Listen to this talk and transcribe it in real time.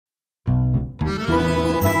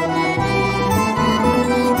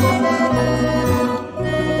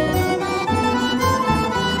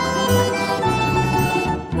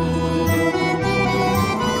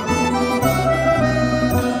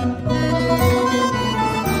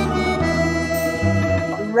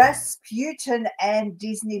Rasputin and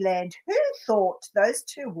Disneyland. Who thought those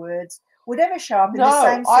two words would ever show up in the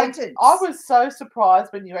same sentence? I was so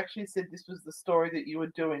surprised when you actually said this was the story that you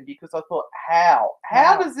were doing, because I thought, how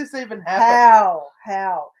does this even happen?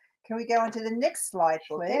 How? Can we go on to the next slide,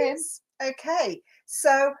 please? Okay,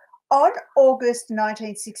 so on August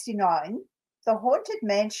 1969, the Haunted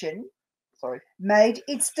Mansion made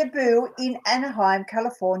its debut in Anaheim,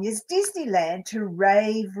 California's Disneyland to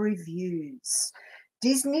rave reviews.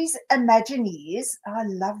 Disney's Imagineers, I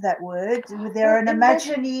love that word. They're an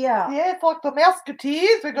Imagineer. Yeah, it's like the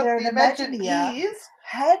Mouseketeers. We've got the Imagineers.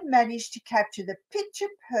 Had managed to capture the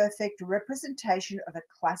picture-perfect representation of a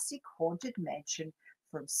classic haunted mansion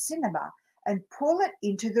from cinema and pull it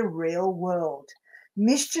into the real world.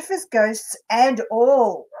 Mischievous ghosts and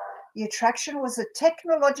all. The attraction was a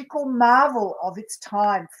technological marvel of its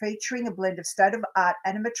time, featuring a blend of state-of-art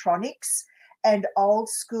animatronics and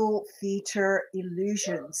old-school theatre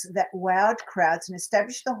illusions that wowed crowds and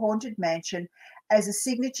established the Haunted Mansion as a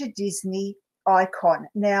signature Disney icon.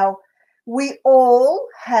 Now, we all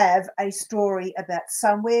have a story about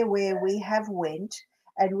somewhere where we have went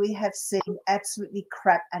and we have seen absolutely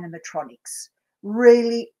crap animatronics,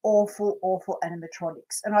 really awful, awful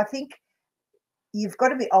animatronics. And I think you've got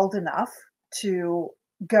to be old enough to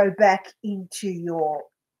go back into your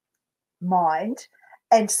mind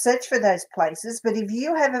and search for those places. But if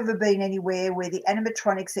you have ever been anywhere where the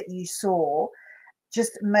animatronics that you saw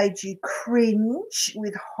just made you cringe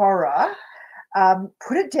with horror,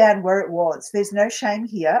 put it down where it was. There's no shame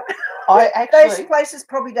here. Those places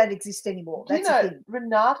probably don't exist anymore. That's the thing.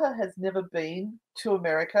 Renata has never been to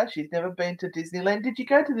America. She's never been to Disneyland. Did you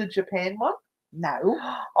go to the Japan one? No.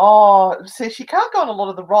 Oh, so she can't go on a lot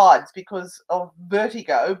of the rides because of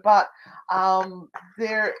vertigo, but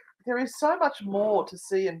there is so much more to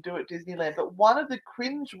see and do at Disneyland. But one of the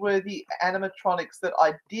cringe-worthy animatronics that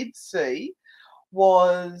I did see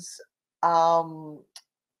was it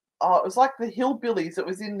was like the Hillbillies. It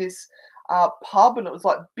was in this pub, and it was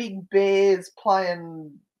like big bears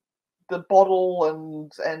playing the bottle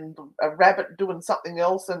and a rabbit doing something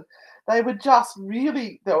else, and they were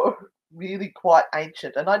really quite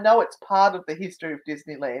ancient. And I know it's part of the history of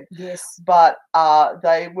Disneyland. Yes. But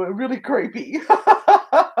they were really creepy.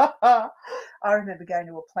 I remember going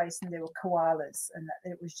to a place and there were koalas, and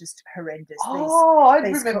it was just horrendous. I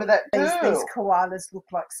remember that too. These koalas look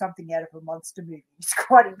like something out of a monster movie. It's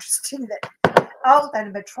quite interesting that old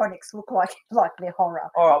animatronics look like they're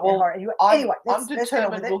horror. All right, well, anyway, I'm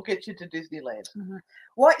determined we'll get you to Disneyland. Mm-hmm.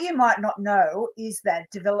 What you might not know is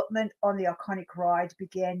that development on the iconic ride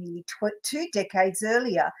began nearly 2 decades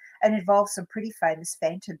earlier and involved some pretty famous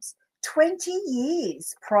phantoms. 20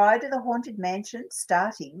 years prior to the Haunted Mansion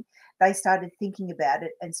starting, they started thinking about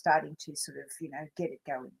it and starting to sort of, get it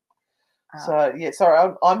going.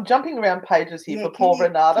 Sorry, I'm jumping around pages here for poor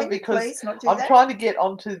Renata because I'm trying to get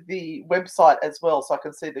onto the website as well so I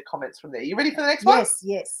can see the comments from there. You ready for the next one?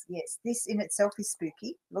 Yes. This in itself is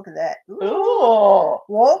spooky. Look at that. Ooh.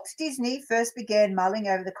 Walt Disney first began mulling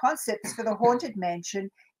over the concepts for the Haunted Mansion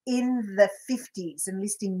in the 50s,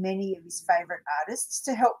 enlisting many of his favourite artists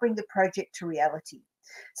to help bring the project to reality.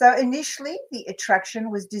 So initially, the attraction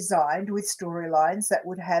was designed with storylines that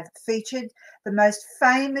would have featured the most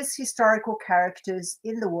famous historical characters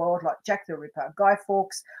in the world, like Jack the Ripper, Guy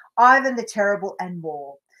Fawkes, Ivan the Terrible, and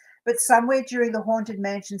more. But somewhere during the Haunted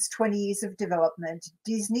Mansion's 20 years of development,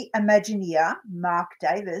 Disney Imagineer Mark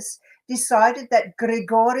Davis decided that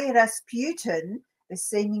Grigory Rasputin, the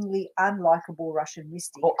seemingly unlikable Russian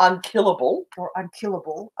mystic. Or unkillable.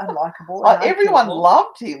 Unlikable. Everyone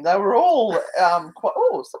loved him. They were all quite...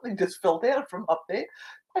 Oh, something just fell down from up there.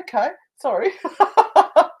 Okay, sorry.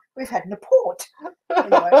 We've had an apport.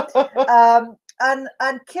 Anyway, an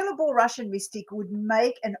unkillable Russian mystic would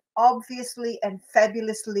make an obviously and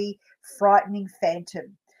fabulously frightening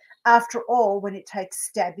phantom. After all, when it takes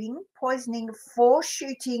stabbing, poisoning, 4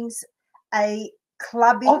 shootings, a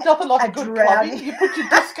clubbing, nothing like a good clubbing. You put your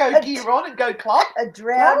disco gear on and go club. A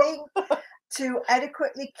drowning. To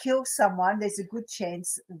adequately kill someone, there's a good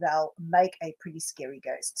chance they'll make a pretty scary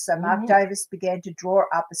ghost. So Mark Davis began to draw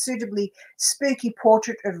up a suitably spooky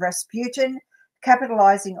portrait of Rasputin,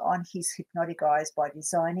 capitalizing on his hypnotic eyes by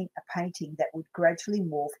designing a painting that would gradually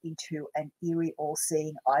morph into an eerie,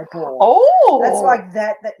 all-seeing eyeball. Oh! That's like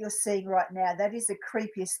that you're seeing right now. That is the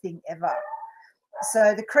creepiest thing ever.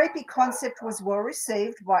 So the creepy concept was well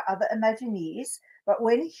received by other Imagineers, but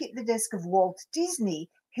when it hit the desk of Walt Disney,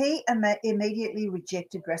 he immediately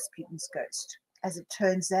rejected Rasputin's ghost. As it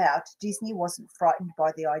turns out, Disney wasn't frightened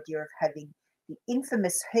by the idea of having the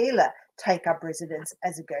infamous healer take up residence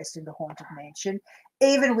as a ghost in the haunted mansion,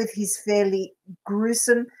 even with his fairly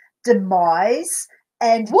gruesome demise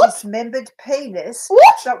and dismembered penis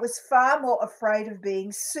that was far more afraid of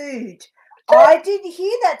being sued. I didn't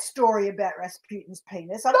hear that story about Rasputin's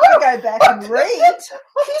penis. I'm going to go back and read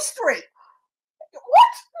history.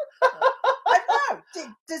 What? I don't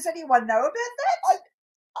know. Does anyone know about that?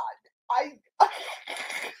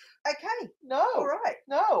 Okay. No. All right.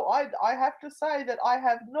 No, I have to say that I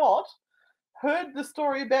have not heard the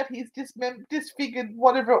story about his disfigured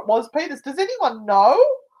whatever it was penis. Does anyone know?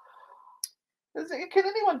 Can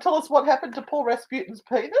anyone tell us what happened to poor Rasputin's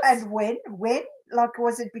penis? And when? Like,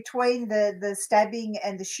 was it between the stabbing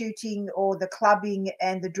and the shooting, or the clubbing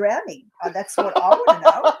and the drowning? That's what I want to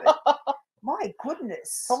know. But my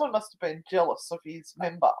goodness. Someone must have been jealous of his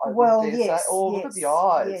member. Yes. Oh, look at the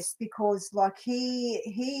eyes. Yes, because like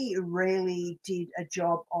he really did a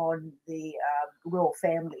job on the royal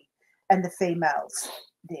family and the females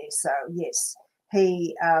there. So yes,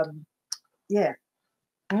 he yeah.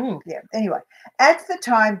 Yeah. Anyway, at the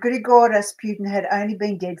time, Grigor Rasputin had only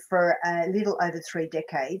been dead for a little over 3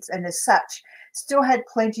 decades, and as such, still had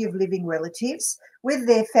plenty of living relatives with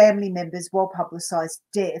their family members' well-publicised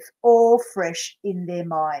death all fresh in their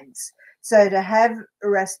minds. So to have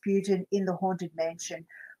Rasputin in the haunted mansion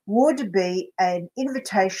would be an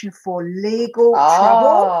invitation for legal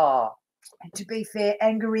trouble. And to be fair,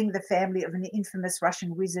 angering the family of an infamous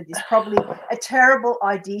Russian wizard is probably a terrible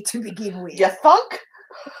idea to begin with. You thunk?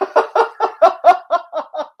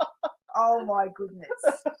 Oh my goodness.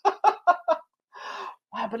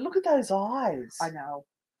 Wow, but look at those eyes. I know.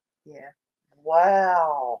 Yeah.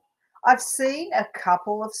 Wow. I've seen a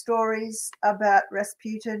couple of stories about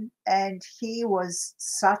Rasputin, and he was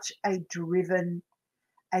such a driven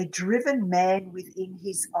man within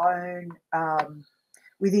his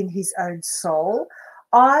own soul.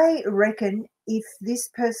 I reckon if this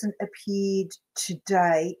person appeared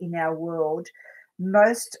today in our world,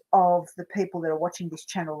 most of the people that are watching this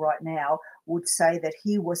channel right now would say that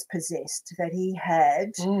he was possessed, that he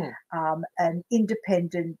had an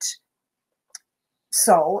independent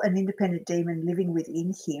soul, an independent demon living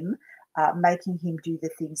within him, making him do the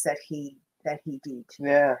things that he did.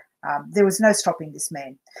 Yeah. There was no stopping this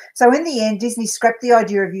man. So in the end, Disney scrapped the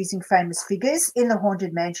idea of using famous figures in the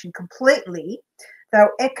haunted mansion completely,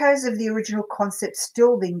 though echoes of the original concept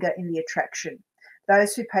still linger in the attraction.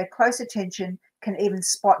 Those who pay close attention can even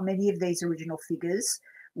spot many of these original figures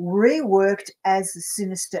reworked as the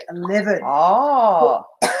Sinister 11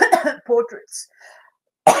 portraits.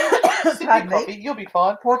 Pardon me. You'll be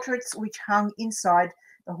fine. Portraits which hung inside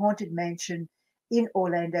the haunted mansion in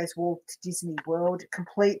Orlando's Walt Disney World,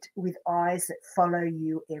 complete with eyes that follow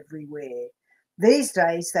you everywhere. These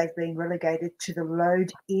days, they've been relegated to the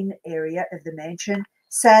load-in area of the mansion,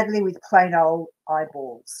 sadly with plain old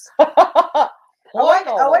eyeballs. I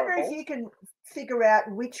wonder if you can figure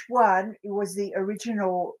out which one was the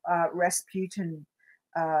original Rasputin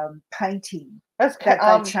painting As that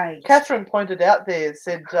they changed. Catherine pointed out there,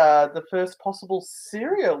 said the first possible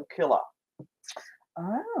serial killer.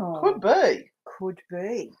 Oh. Could be.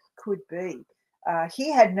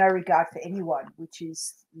 He had no regard for anyone, which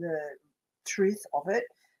is the truth of it.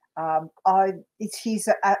 He's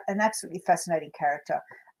an absolutely fascinating character.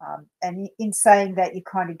 And in saying that, you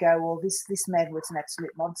kind of go, well, this man was an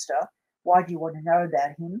absolute monster. Why do you want to know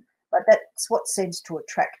about him? But that's what seems to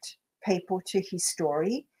attract people to his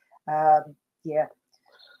story. Yeah.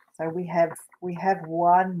 So we have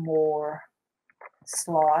one more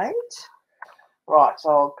slide. Right,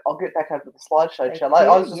 so I'll get back over to the slideshow, shall I?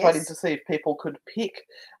 I was just waiting to see if people could pick.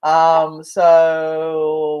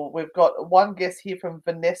 So we've got one guess here from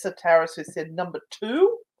Vanessa Taris who said number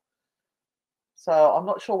 2. So I'm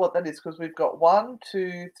not sure what that is because we've got 1,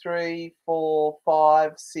 2, 3, 4,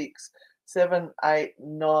 5, 6, 7, 8,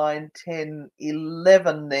 9, 10,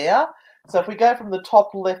 11 there. So if we go from the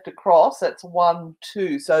top left across, that's 1,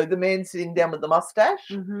 2. So the man sitting down with the mustache.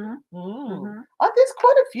 Mm-hmm. Mm. There's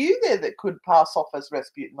quite a few there that could pass off as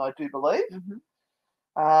Rasputin, I do believe. Mm-hmm.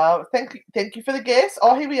 Thank you for the guess.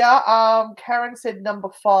 Oh, here we are. Karen said number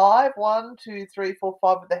 5. 1, 2, 3, 4,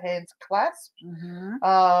 5 with the hands clasped.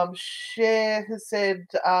 Mm-hmm. Cher has said,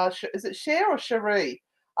 is it Cher or Cherie?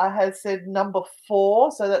 Has said number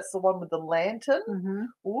 4, so that's the one with the lantern. Mm-hmm.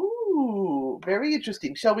 Ooh, very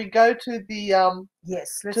interesting. Shall we go to the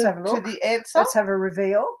yes, let's have a look. To the answer. Let's have a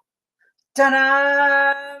reveal.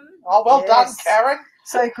 Ta-da! Oh, well done, Karen.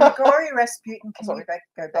 So Grigori Rasputin, can you go back?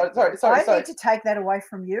 Sorry. I need to take that away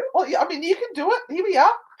from you. Well, yeah, I mean, you can do it. Here we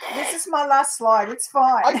are. This is my last slide. It's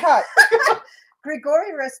fine. Okay.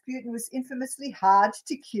 Grigori Rasputin was infamously hard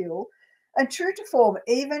to kill, And true to form,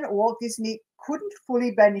 even Walt Disney couldn't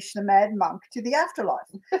fully banish the mad monk to the afterlife.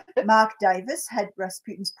 Mark Davis had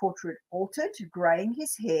Rasputin's portrait altered, greying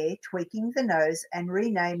his hair, tweaking the nose, and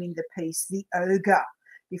renaming the piece the Ogre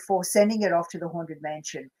before sending it off to the Haunted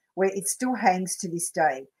Mansion, where it still hangs to this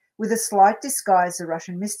day. With a slight disguise, the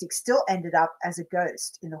Russian mystic still ended up as a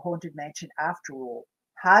ghost in the Haunted Mansion after all.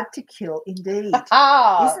 Hard to kill indeed. Isn't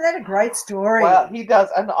that a great story? Well, he does,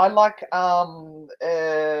 and I like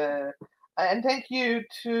and thank you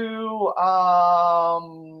to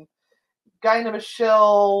Gaynor,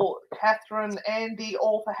 Michelle, Catherine, Andy,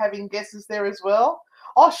 all for having guesses there as well.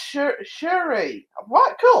 Oh, Shuri.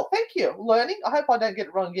 Right, cool. Thank you. Learning. I hope I don't get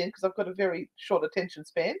it wrong again because I've got a very short attention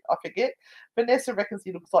span. I forget. Vanessa reckons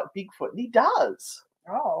he looks like Bigfoot, and he does.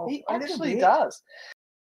 Oh, He a little actually bit. does.